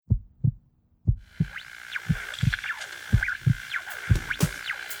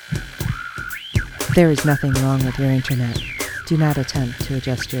There is nothing wrong with your internet. Do not attempt to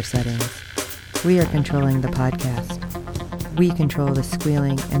adjust your settings. We are controlling the podcast. We control the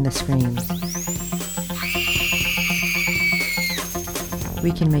squealing and the screams.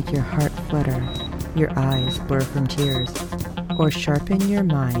 We can make your heart flutter, your eyes blur from tears, or sharpen your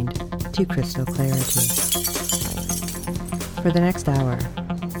mind to crystal clarity. For the next hour,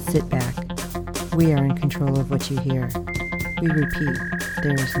 sit back. We are in control of what you hear. We repeat,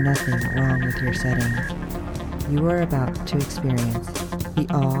 there is nothing wrong with your settings. You are about to experience the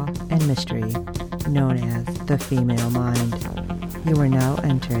awe and mystery known as the female mind. You are now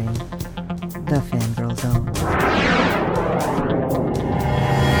entering the Fangirl Zone.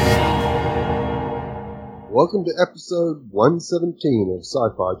 Welcome to episode 117 of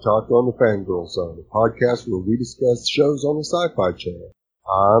Sci-Fi Talk on the Fangirl Zone, a podcast where we discuss shows on the Sci-Fi Channel.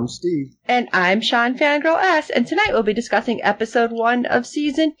 I'm Steve. And I'm Sean Fangirl S, and tonight we'll be discussing episode 1 of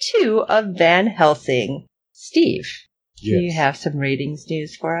season 2 of Van Helsing. Steve, Yes. do you have some ratings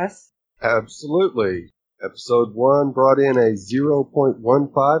news for us? Absolutely. Episode 1 brought in a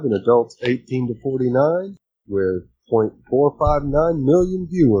 0.15 in adults 18 to 49 with 0.459 million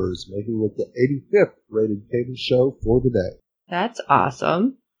viewers, making it the 85th rated cable show for the day. That's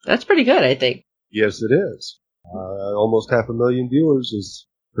awesome. That's pretty good, I think. Yes, it is. Almost 500,000 viewers is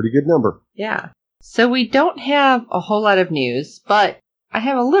a pretty good number. Yeah. So we don't have a whole lot of news, but I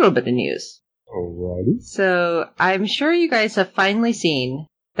have a little bit of news. Alrighty. So I'm sure you guys have finally seen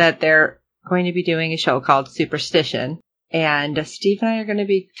that they're going to be doing a show called Superstition. And Steve and I are going to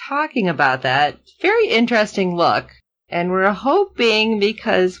be talking about that. Very interesting look. And we're hoping,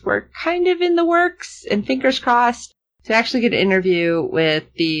 because we're kind of in the works, and fingers crossed, to actually get an interview with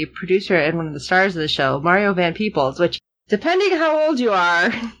the producer and one of the stars of the show, Mario Van Peebles, which, depending how old you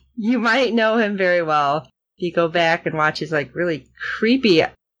are, you might know him very well. If you go back and watch his really creepy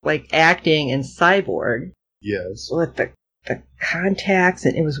acting in Cyborg. Yes. With the contacts,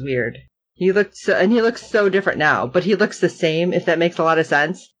 and it was weird. He looks so different now, but he looks the same, if that makes a lot of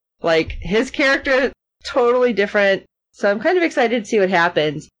sense. His character, totally different. So I'm kind of excited to see what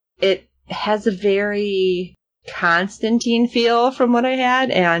happens. It has a very Constantine feel from what I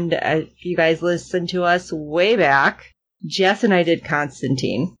had, and if you guys listened to us way back, Jess and I did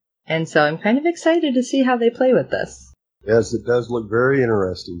Constantine. And so I'm kind of excited to see how they play with this. Yes, it does look very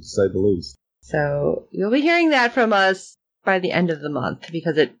interesting, to say the least. So you'll be hearing that from us by the end of the month,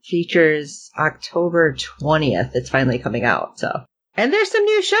 because it features October 20th. It's finally coming out. So, and there's some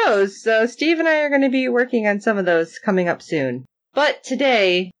new shows. So Steve and I are going to be working on some of those coming up soon. But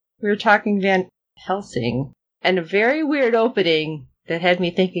today we were talking Van Helsing and a very weird opening that had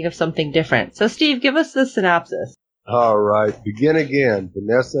me thinking of something different. So Steve, give us the synopsis. All right, begin again.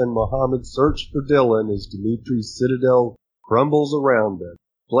 Vanessa and Mohammed search for Dylan as Dimitri's citadel crumbles around them.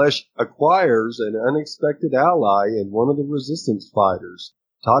 Flesh acquires an unexpected ally in one of the resistance fighters.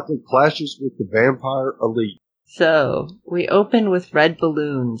 Taka clashes with the vampire elite. So, we open with red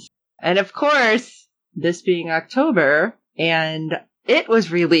balloons. And of course, this being October, and it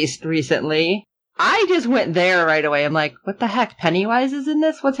was released recently, I just went there right away. I'm like, what the heck? Pennywise is in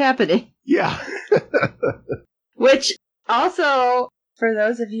this? What's happening? Yeah. Which, also, for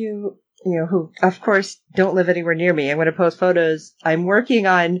those of you, who, of course, don't live anywhere near me, I'm going to post photos. I'm working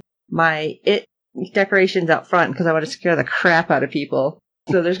on my It decorations out front because I want to scare the crap out of people.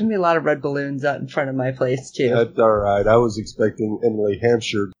 So there's going to be a lot of red balloons out in front of my place, too. That's all right. I was expecting Emily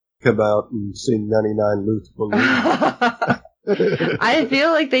Hampshire to come out and sing 99 Luth Balloons. I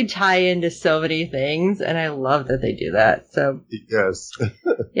feel like they tie into so many things, and I love that they do that. So Yes.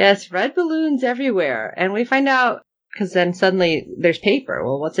 yes, red balloons everywhere. And we find out, because then suddenly there's paper.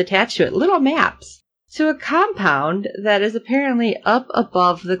 Well, what's attached to it? Little maps to a compound that is apparently up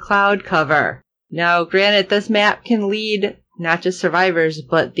above the cloud cover. Now, granted, this map can lead not just survivors,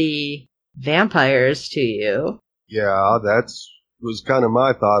 but the vampires to you. Yeah, was kind of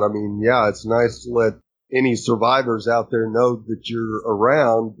my thought. I mean, yeah, it's nice to let any survivors out there know that you're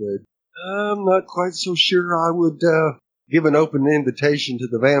around, but I'm not quite so sure I would give an open invitation to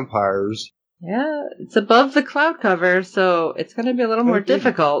the vampires. Yeah, it's above the cloud cover, so it's going to be a little more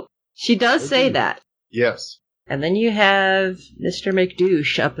difficult. She does say that. Yes. And then you have Mr.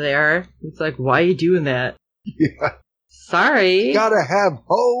 McDouche up there. It's like, why are you doing that? Yeah. Sorry. You gotta have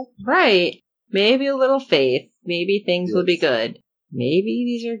hope. Right. Maybe a little faith. Maybe things will be good. Maybe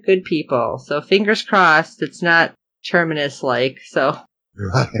these are good people. So fingers crossed it's not Terminus-like. So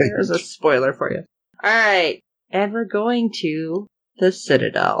Right. there's a spoiler for you. All right. And we're going to the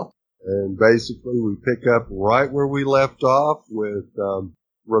Citadel. And basically we pick up right where we left off with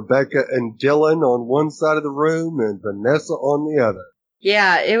Rebecca and Dylan on one side of the room and Vanessa on the other.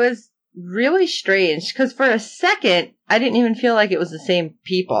 Yeah, it was really strange because for a second, I didn't even feel like it was the same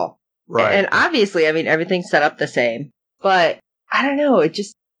people. Right. And obviously, I mean, everything's set up the same. But I don't know.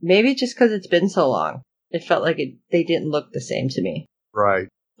 Maybe just because it's been so long, it felt like they didn't look the same to me. Right.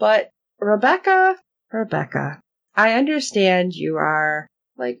 But Rebecca, I understand you are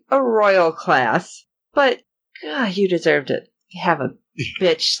like a royal class, but God, you deserve to have a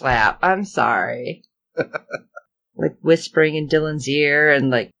bitch slap. I'm sorry. Like whispering in Dylan's ear and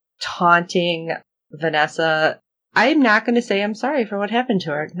like taunting Vanessa. I'm not going to say I'm sorry for what happened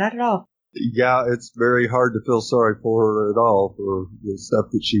to her. Not at all. Yeah, it's very hard to feel sorry for her at all for the stuff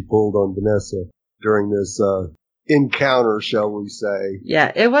that she pulled on Vanessa during this encounter, shall we say.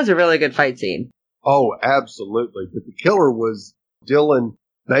 Yeah, it was a really good fight scene. Oh, absolutely. But the killer was Dylan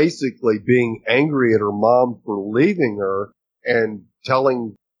basically being angry at her mom for leaving her and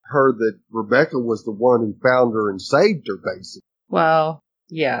telling her that Rebecca was the one who found her and saved her, basically. Well,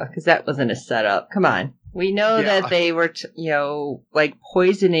 yeah, because that wasn't a setup. Come on. We know that they were, like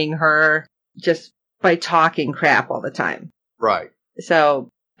poisoning her just by talking crap all the time. Right. So,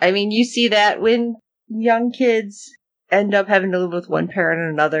 I mean, you see that when young kids end up having to live with one parent or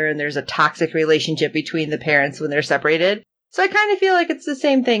another and there's a toxic relationship between the parents when they're separated. So I kind of feel like it's the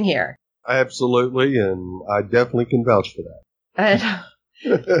same thing here. Absolutely, and I definitely can vouch for that.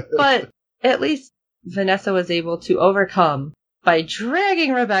 But at least Vanessa was able to overcome by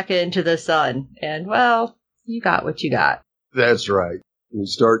dragging Rebecca into the sun. And, well, you got what you got. That's right. We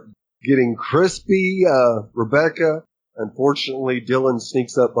start getting crispy. Rebecca, unfortunately, Dylan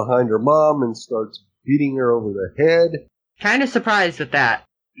sneaks up behind her mom and starts beating her over the head. Kind of surprised with that.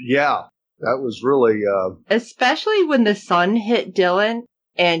 Yeah, that was really... Especially when the sun hit Dylan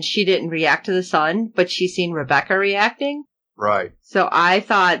and she didn't react to the sun, but she seen Rebecca reacting. Right. So I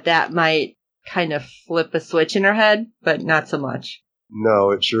thought that might kind of flip a switch in her head, but not so much. No,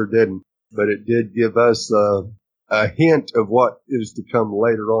 it sure didn't. But it did give us a hint of what is to come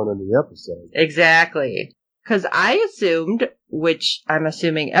later on in the episode. Exactly. Because I assumed, which I'm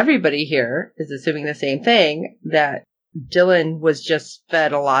assuming everybody here is assuming the same thing, that Dylan was just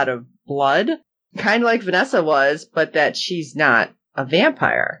fed a lot of blood, kind of like Vanessa was, but that she's not a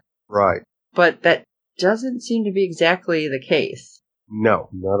vampire. Right. But that doesn't seem to be exactly the case. No,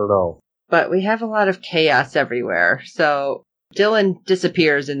 not at all. But we have a lot of chaos everywhere. So Dylan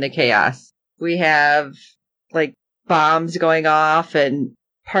disappears in the chaos. We have like bombs going off and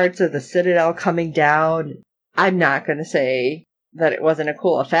parts of the Citadel coming down. I'm not going to say that it wasn't a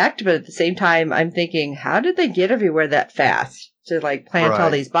cool effect, but at the same time, I'm thinking, how did they get everywhere that fast to like plant all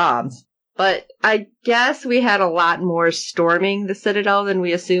these bombs? But I guess we had a lot more storming the Citadel than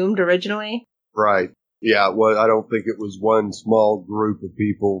we assumed originally. Right. Yeah, well, I don't think it was one small group of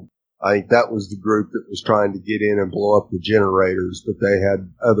people. I think that was the group that was trying to get in and blow up the generators, but they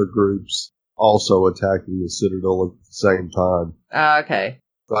had other groups also attacking the Citadel at the same time. Okay.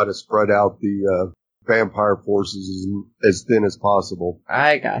 Try to spread out the vampire forces as thin as possible.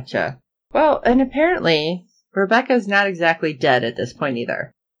 I gotcha. Well, and apparently Rebecca's not exactly dead at this point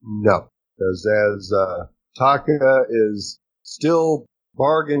either. No, because as Taka is still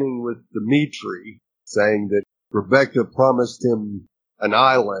bargaining with Dimitri, saying that Rebecca promised him an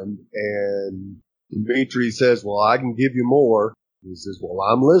island, and Dimitri says, well, I can give you more. He says, well,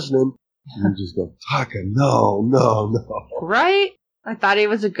 I'm listening. And you just go, Taka, no. Right? I thought he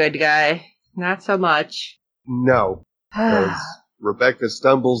was a good guy. Not so much. No. Because Rebecca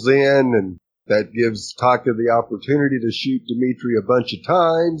stumbles in, and that gives Taka the opportunity to shoot Dimitri a bunch of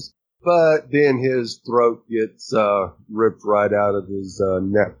times, but then his throat gets ripped right out of his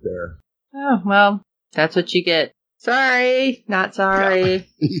neck there. Oh, well, that's what you get. Sorry, not sorry.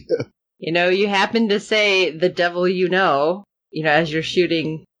 Yeah. You happen to say the devil as you're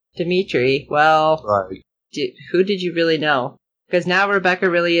shooting Dimitri. Well, right. Who did you really know? Because now Rebecca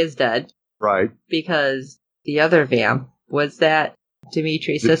really is dead. Right. Because the other vamp, was that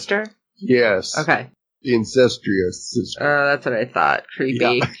Dimitri's sister? Yes. Okay. The incestuous sister. That's what I thought.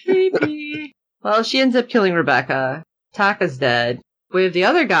 Creepy. Yeah. Creepy. Well, she ends up killing Rebecca. Taka's dead. We have the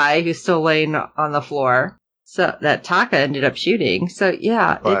other guy who's still laying on the floor. So that Taka ended up shooting. So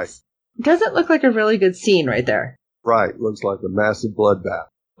yeah, right. It doesn't look like a really good scene right there. Right. Looks like a massive bloodbath.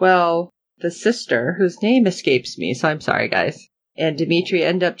 Well, the sister, whose name escapes me, so I'm sorry, guys, and Dimitri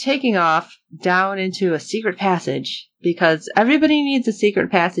end up taking off down into a secret passage because everybody needs a secret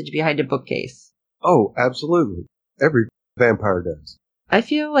passage behind a bookcase. Oh, absolutely. Every vampire does. I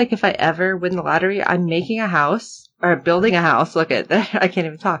feel like if I ever win the lottery, I'm making a house, or building a house, look at that, I can't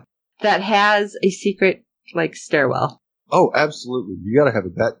even talk, that has a secret, stairwell. Oh, absolutely. You gotta have a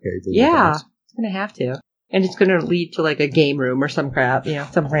bat cave. Yeah, it's gonna have to. And it's going to lead to like a game room or some crap,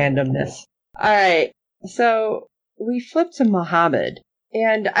 some randomness. All right. So we flip to Muhammad.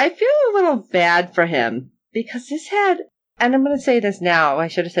 And I feel a little bad for him because this had, and I'm going to say this now, I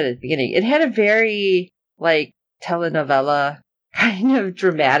should have said it at the beginning, it had a very, like, telenovela kind of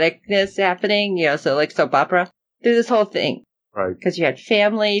dramaticness happening, so like soap opera through this whole thing. Right. Because you had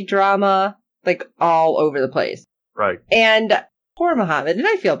family drama, like, all over the place. Right. And poor Muhammad, and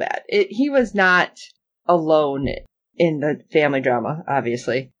I feel bad. He was not alone in the family drama,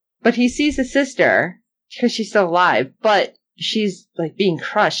 obviously. But he sees his sister, because she's still alive, but she's, like, being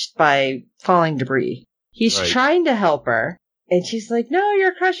crushed by falling debris. He's trying to help her, and she's like, no,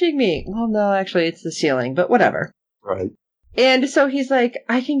 you're crushing me. Well, no, actually, it's the ceiling, but whatever. Right. And so he's like,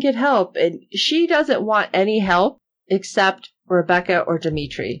 I can get help. And she doesn't want any help except Rebecca or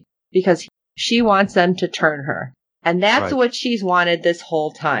Dimitri, because she wants them to turn her. And that's what she's wanted this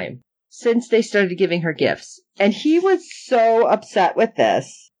whole time, since they started giving her gifts. And he was so upset with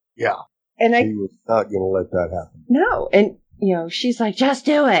this. Yeah. And he was not going to let that happen. No. And, she's like, just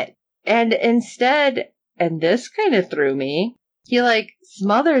do it. And instead, and this kind of threw me, he, like,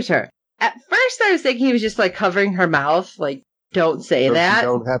 smothers her. At first, I was thinking he was just, like, covering her mouth, like, don't say so that. You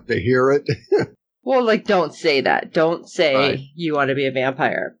don't have to hear it. Well, like, don't say that. Don't say you want to be a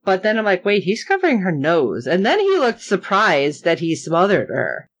vampire. But then I'm like, wait, he's covering her nose. And then he looked surprised that he smothered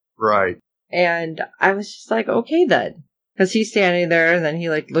her. Right. And I was just like, okay then. Because he's standing there, and then he,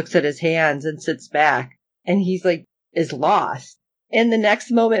 like, looks at his hands and sits back. And he's, like, is lost. In the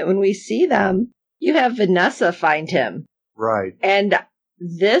next moment when we see them, you have Vanessa find him. Right. And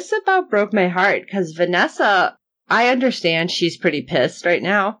this about broke my heart, because Vanessa, I understand she's pretty pissed right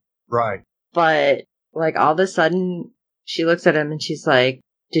now. Right. But, like, all of a sudden, she looks at him and she's like,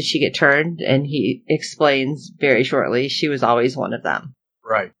 did she get turned? And he explains very shortly, she was always one of them.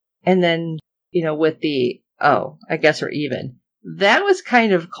 Right. And then, with the, oh, I guess we're even. That was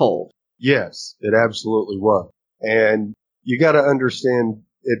kind of cold. Yes, it absolutely was. And you got to understand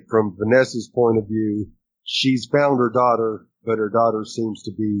it from Vanessa's point of view. She's found her daughter, but her daughter seems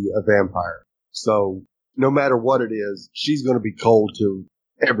to be a vampire. So no matter what it is, she's going to be cold to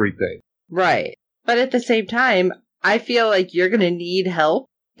everything. Right. But at the same time, I feel like you're going to need help.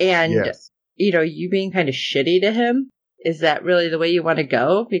 And, you being kind of shitty to him, is that really the way you want to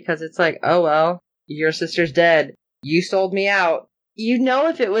go? Because it's like, oh, well, your sister's dead. You sold me out.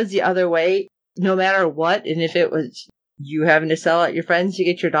 If it was the other way, no matter what, and if it was you having to sell out your friends to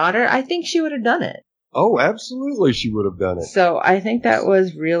get your daughter, I think she would have done it. Oh, absolutely she would have done it. So I think that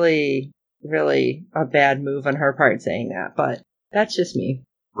was really, really a bad move on her part saying that, but that's just me.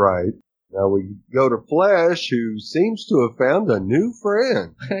 Right. Now we go to Flesh, who seems to have found a new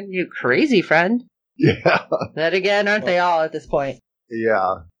friend. A new crazy friend. Yeah. That again, aren't they all at this point?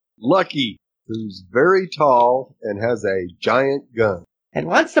 Yeah. Lucky, who's very tall and has a giant gun. And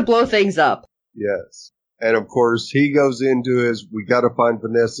wants to blow things up. Yes. And of course, he goes into his, we got to find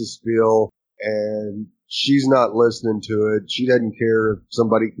Vanessa spiel, and she's not listening to it. She doesn't care if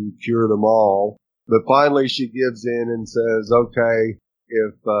somebody can cure them all. But finally she gives in and says, okay,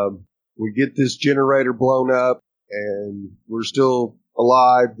 if we get this generator blown up and we're still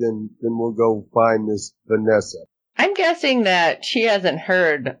alive, then we'll go find this Vanessa. I'm guessing that she hasn't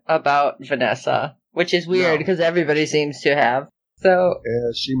heard about Vanessa, which is weird because everybody seems to have. So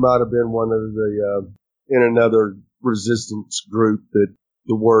yeah, she might have been one of the in another resistance group that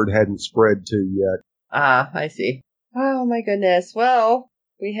the word hadn't spread to yet. Ah, I see. Oh my goodness. Well,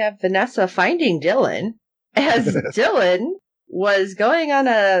 we have Vanessa finding Dylan as Dylan was going on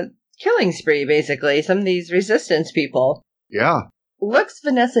a killing spree, basically. Some of these resistance people. Yeah. Looks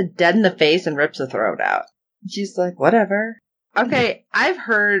Vanessa dead in the face and rips her throat out. She's like, whatever. Okay, I've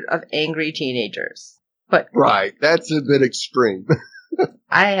heard of angry teenagers, but... Right, that's a bit extreme.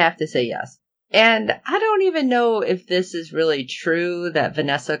 I have to say yes. And I don't even know if this is really true, that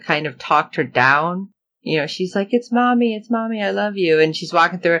Vanessa kind of talked her down. She's like, it's mommy, I love you. And she's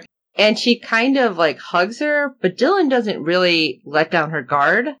walking through her, and she kind of like hugs her, but Dylan doesn't really let down her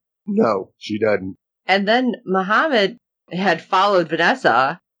guard. No, she doesn't. And then Muhammad had followed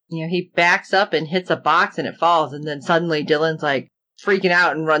Vanessa. He backs up and hits a box and it falls, and then suddenly Dylan's like freaking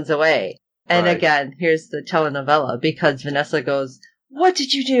out and runs away. And again, here's the telenovela, because Vanessa goes, what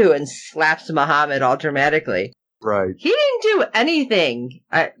did you do? And slaps Muhammad all dramatically. Right. He didn't do anything.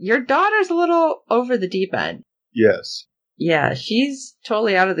 Your daughter's a little over the deep end. Yes. Yeah, she's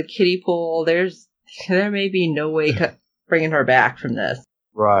totally out of the kiddie pool. There may be no way bringing her back from this.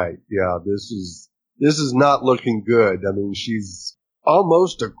 Right. Yeah, this is not looking good. I mean, she's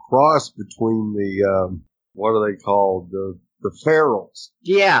almost a cross between the, what are they called? The ferals.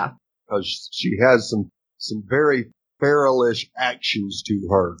 Yeah. Because she has some very feralish actions to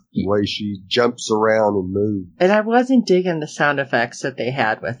her, the way she jumps around and moves. And I wasn't digging the sound effects that they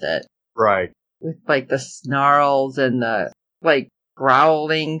had with it. Right. With, like, the snarls and the, like,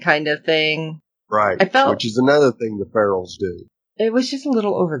 growling kind of thing. Right. I felt... Which is another thing the ferals do. It was just a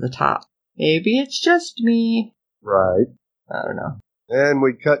little over the top. Maybe it's just me. Right. I don't know. And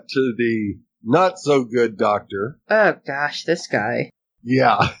we cut to the not-so-good doctor. Oh, gosh, this guy.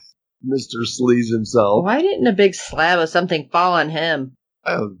 Yeah. Mr. Sleaze himself. Why didn't a big slab of something fall on him?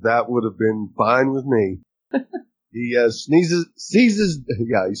 Oh, that would have been fine with me. He sneezes. He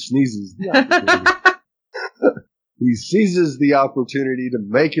sneezes. He seizes the opportunity to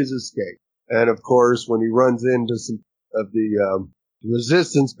make his escape. And of course, when he runs into some of the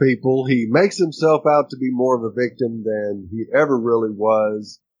resistance people, he makes himself out to be more of a victim than he ever really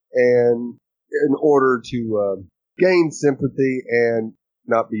was. And in order to gain sympathy and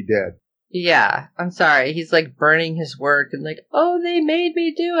not be dead. Yeah, I'm sorry. He's like burning his work and like, oh, they made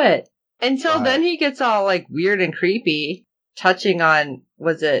me do it. Until then he gets all like weird and creepy, touching on,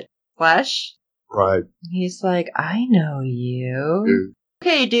 was it flesh? Right. He's like, I know you. Dude.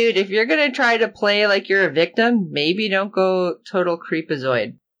 Okay, dude, if you're going to try to play like you're a victim, maybe don't go total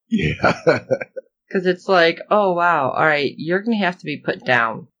creepazoid. Yeah. Because it's like, oh, wow, all right, you're going to have to be put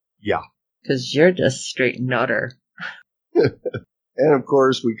down. Yeah. Because you're just straight nutter. And of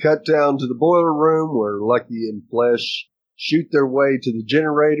course, we cut down to the boiler room where Lucky and Flesh shoot their way to the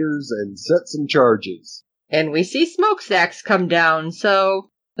generators and set some charges. And we see smokestacks come down, so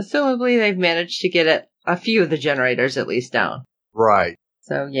assumably they've managed to get a few of the generators at least down. Right.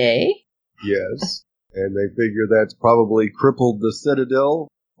 So, yay. Yes. And they figure that's probably crippled the Citadel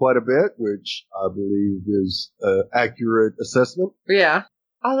quite a bit, which I believe is an accurate assessment. Yeah.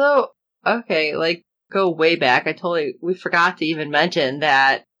 Although, okay, like, go way back. We forgot to even mention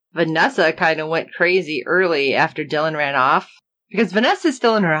that Vanessa kind of went crazy early after Dylan ran off. Because Vanessa's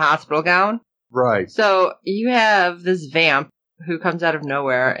still in her hospital gown. Right. So you have this vamp who comes out of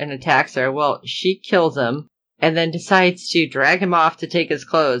nowhere and attacks her. Well, she kills him and then decides to drag him off to take his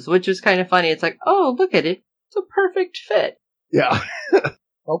clothes, which was kind of funny. It's like, oh, look at it. It's a perfect fit. Yeah.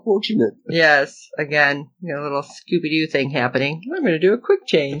 How fortunate. Yes. Again, a little Scooby-Doo thing happening. I'm going to do a quick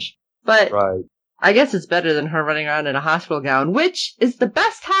change. But right. I guess it's better than her running around in a hospital gown, which is the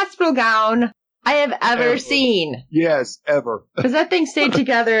best hospital gown I have ever seen. Yes, ever. Because that thing stayed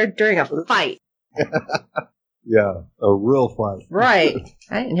together during a fight. Yeah, a real fight. Right.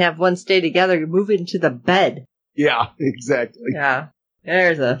 I didn't have one stay together, move into the bed. Yeah, exactly. Yeah.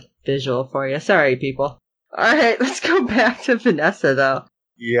 There's a visual for you. Sorry, people. All right, let's go back to Vanessa, though.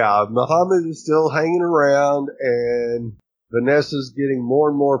 Yeah, Muhammad is still hanging around, and Vanessa's getting more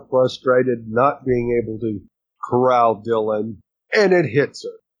and more frustrated not being able to corral Dylan, and it hits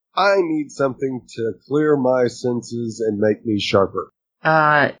her. I need something to clear my senses and make me sharper.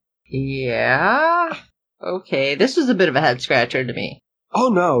 Yeah? Okay, this was a bit of a head scratcher to me. Oh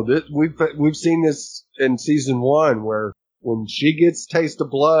no, we've seen this in season 1 where when she gets taste of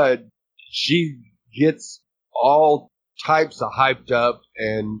blood, she gets all types of hyped up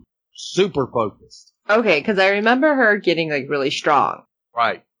and super focused. Okay, because I remember her getting like really strong.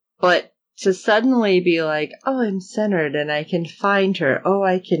 Right. But to suddenly be like, oh, I'm centered and I can find her. Oh,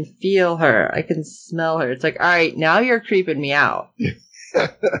 I can feel her. I can smell her. It's like, all right, now you're creeping me out.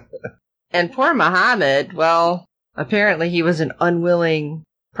 And poor Muhammad, well, apparently he was an unwilling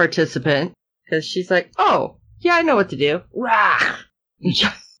participant because she's like, oh, yeah, I know what to do. Rah!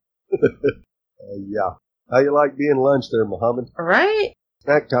 Yeah. How you like being lunch there, Muhammad? Right?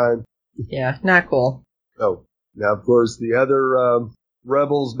 Snack time. Yeah, not cool. Oh, now of course the other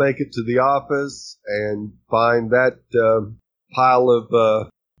rebels make it to the office and find that pile of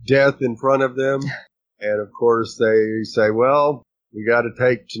death in front of them. And of course they say, well, we got to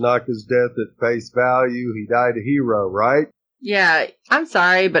take Tanaka's death at face value. He died a hero, right? Yeah, I'm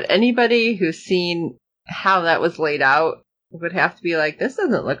sorry, but anybody who's seen how that was laid out would have to be like, this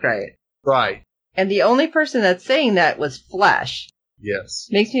doesn't look right. Right. And the only person that's saying that was Flesh. Yes.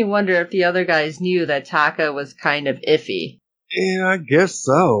 Makes me wonder if the other guys knew that Taka was kind of iffy. Yeah, I guess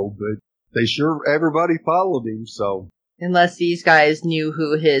so, but everybody followed him, so. Unless these guys knew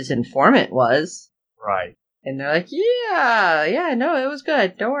who his informant was. Right. And they're like, yeah, no, it was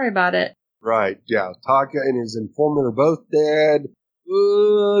good. Don't worry about it. Right, yeah. Taka and his informant are both dead.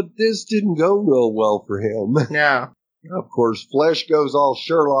 This didn't go real well for him. No. Of course, Flesh goes all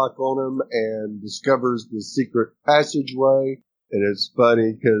Sherlock on him and discovers the secret passageway. And it's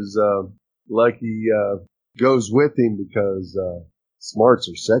funny because Lucky goes with him because smarts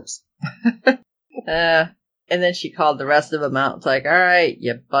are sexy. And then she called the rest of them out. It's like, all right,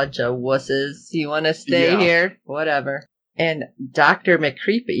 you bunch of wusses. You want to stay here? Whatever. And Dr.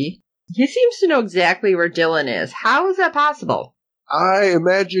 McCreepy, he seems to know exactly where Dylan is. How is that possible? I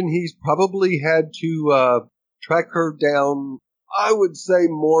imagine he's probably had to track her down, I would say,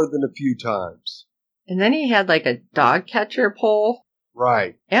 more than a few times. And then he had like a dog catcher pole.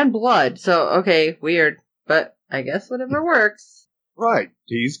 Right. And blood. So, okay, weird. But I guess whatever works. Right.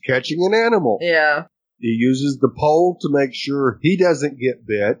 He's catching an animal. Yeah. He uses the pole to make sure he doesn't get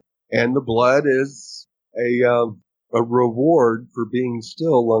bit, and the blood is a reward for being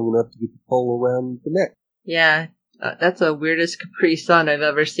still long enough to get the pole around the neck. Yeah. That's the weirdest Capri Sun I've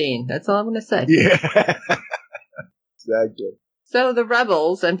ever seen. That's all I'm going to say. Yeah. Exactly. So the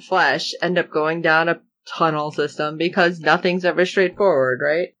rebels and Flesh end up going down a tunnel system because nothing's ever straightforward,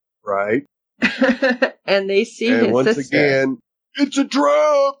 right? Right. And they see and his once sister. again, it's a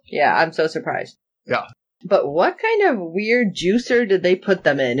trap! Yeah, I'm so surprised. Yeah. But what kind of weird juicer did they put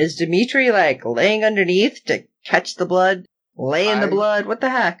them in? Is Dimitri like laying underneath to catch the blood? Lay in the blood? What the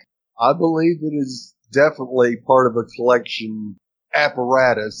heck? I believe it is definitely part of a collection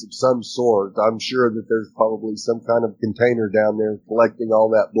apparatus of some sort. I'm sure that there's probably some kind of container down there collecting all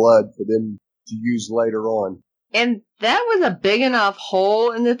that blood for them to use later on. And that was a big enough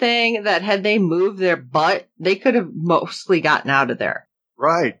hole in the thing that had they moved their butt, they could have mostly gotten out of there.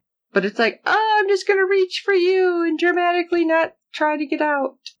 Right. But it's like, oh, I'm just going to reach for you and dramatically not try to get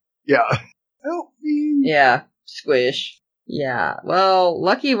out. Yeah. Help me. Yeah. Squish. Yeah. Well,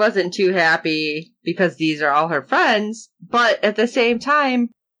 Lucky wasn't too happy because these are all her friends, but at the same time,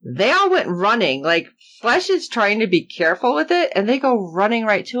 they all went running. Like, Flesh is trying to be careful with it, and they go running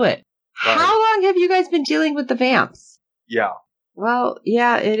right to it. Right. How long have you guys been dealing with the vamps? Yeah. Well,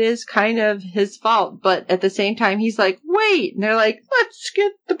 yeah, it is kind of his fault, but at the same time, he's like, wait! And they're like, let's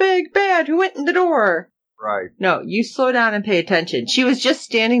get the big bad who went in the door. Right. No, you slow down and pay attention. She was just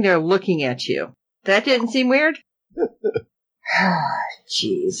standing there looking at you. That didn't seem weird?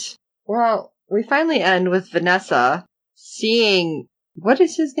 Jeez. Well, we finally end with Vanessa seeing, what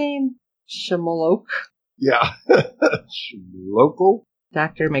is his name? Shimolok? Yeah. Local?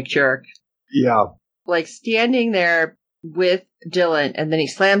 Dr. McJerk. Yeah. Like standing there with Dylan, and then he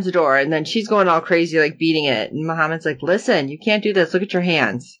slams the door, and then she's going all crazy, like beating it. And Muhammad's like, listen, you can't do this. Look at your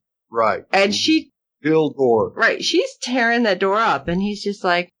hands. Right. And she, Bill door. right, she's tearing that door up, and he's just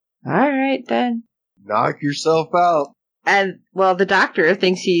like, all right, then. Knock yourself out. And, well, the doctor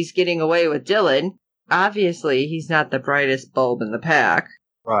thinks he's getting away with Dylan. Obviously, he's not the brightest bulb in the pack.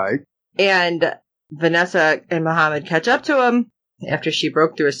 Right. And Vanessa and Muhammad catch up to him after she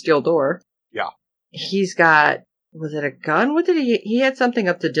broke through a steel door. Yeah. He's got, was it a gun? What did he had something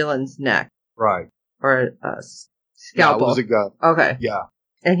up to Dylan's neck. Right. Or a scalpel. Yeah, it was a gun. Okay. Yeah.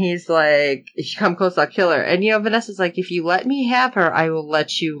 And he's like, if you come close, I'll kill her. And, Vanessa's like, if you let me have her, I will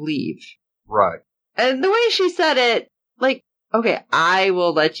let you leave. Right. And the way she said it, like, okay, I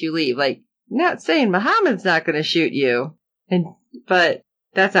will let you leave. Like, not saying Muhammad's not going to shoot you. But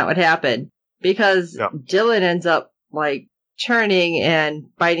that's not what happened. Because Dylan ends up, like, turning and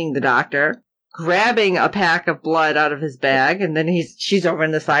biting the doctor, grabbing a pack of blood out of his bag, and then she's over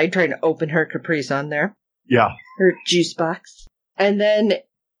on the side trying to open her Capri Sun there. Yeah. Her juice box. And then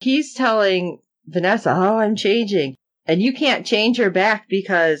he's telling Vanessa, oh, I'm changing. And you can't change her back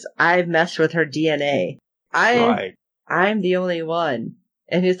because I've messed with her DNA. I'm the only one.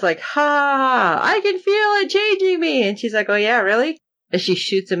 And it's like, ha, I can feel it changing me. And she's like, oh yeah, really? And she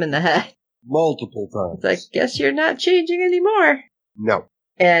shoots him in the head. Multiple times. It's like, guess you're not changing anymore. No.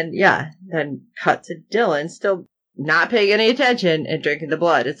 And yeah, then cut to Dylan still not paying any attention and drinking the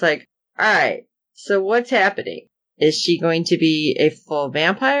blood. It's like, alright, so what's happening? Is she going to be a full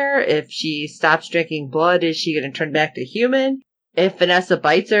vampire? If she stops drinking blood, is she going to turn back to human? If Vanessa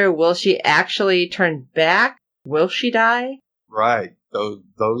bites her, will she actually turn back? Will she die? Right. Those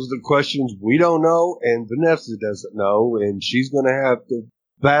are the questions we don't know, and Vanessa doesn't know, and she's going to have to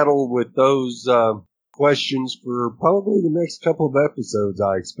battle with those questions for probably the next couple of episodes,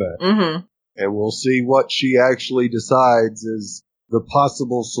 I expect. Mm-hmm. And we'll see what she actually decides is the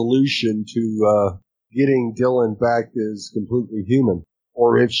possible solution to getting Dylan back as completely human,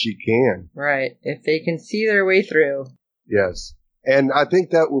 or if she can. Right. If they can see their way through. Yes. And I think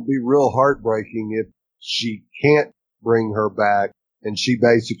that will be real heartbreaking if she can't bring her back and she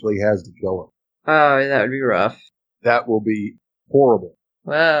basically has to kill her. Oh, that would be rough. That will be horrible.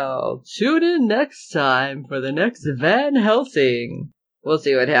 Well, tune in next time for the next Van Helsing. We'll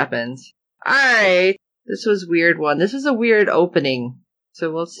see what happens. Alright. This was a weird one. This was a weird opening.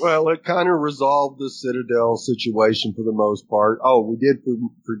 So we'll see. Well, it kind of resolved the Citadel situation for the most part. Oh, we did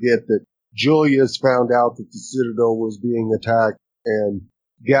forget that Julius found out that the Citadel was being attacked and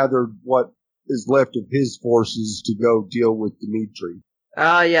gathered what is left of his forces to go deal with Dimitri.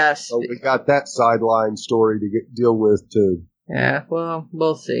 Oh, yes. So we got that sideline story to deal with, too. Yeah, well,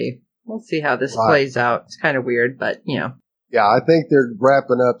 we'll see. We'll see how this plays out. It's kind of weird, but, Yeah, I think they're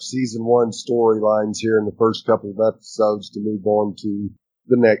wrapping up season 1 storylines here in the first couple of episodes to move on to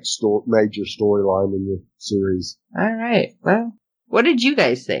the next major storyline in the series. All right. Well, what did you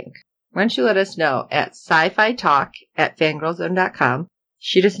guys think? Why don't you let us know at sci-fi talk@fangirlzone.com.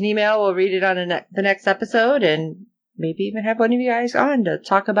 Shoot us an email. We'll read it on the next episode and maybe even have one of you guys on to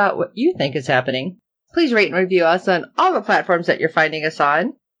talk about what you think is happening. Please rate and review us on all the platforms that you're finding us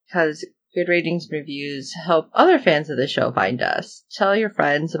on, because good ratings and reviews help other fans of the show find us. Tell your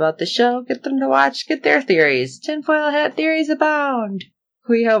friends about the show. Get them to watch. Get their theories. Tinfoil hat theories abound.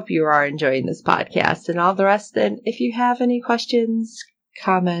 We hope you are enjoying this podcast and all the rest. And if you have any questions,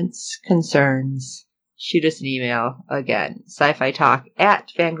 comments, concerns, shoot us an email. Again, sci-fi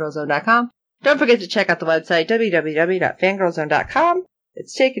talk@fangirlzone.com. Don't forget to check out the website, www.fangirlzone.com.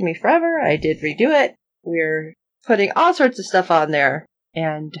 It's taken me forever. I did redo it. We're putting all sorts of stuff on there,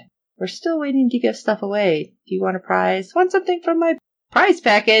 and we're still waiting to give stuff away. If you want a prize, want something from my prize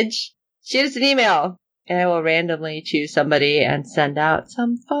package, shoot us an email, and I will randomly choose somebody and send out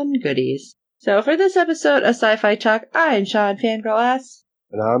some fun goodies. So for this episode of Sci-Fi Talk, I'm Sean Fangirl S.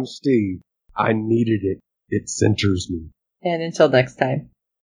 And I'm Steve. I needed it. It centers me. And until next time.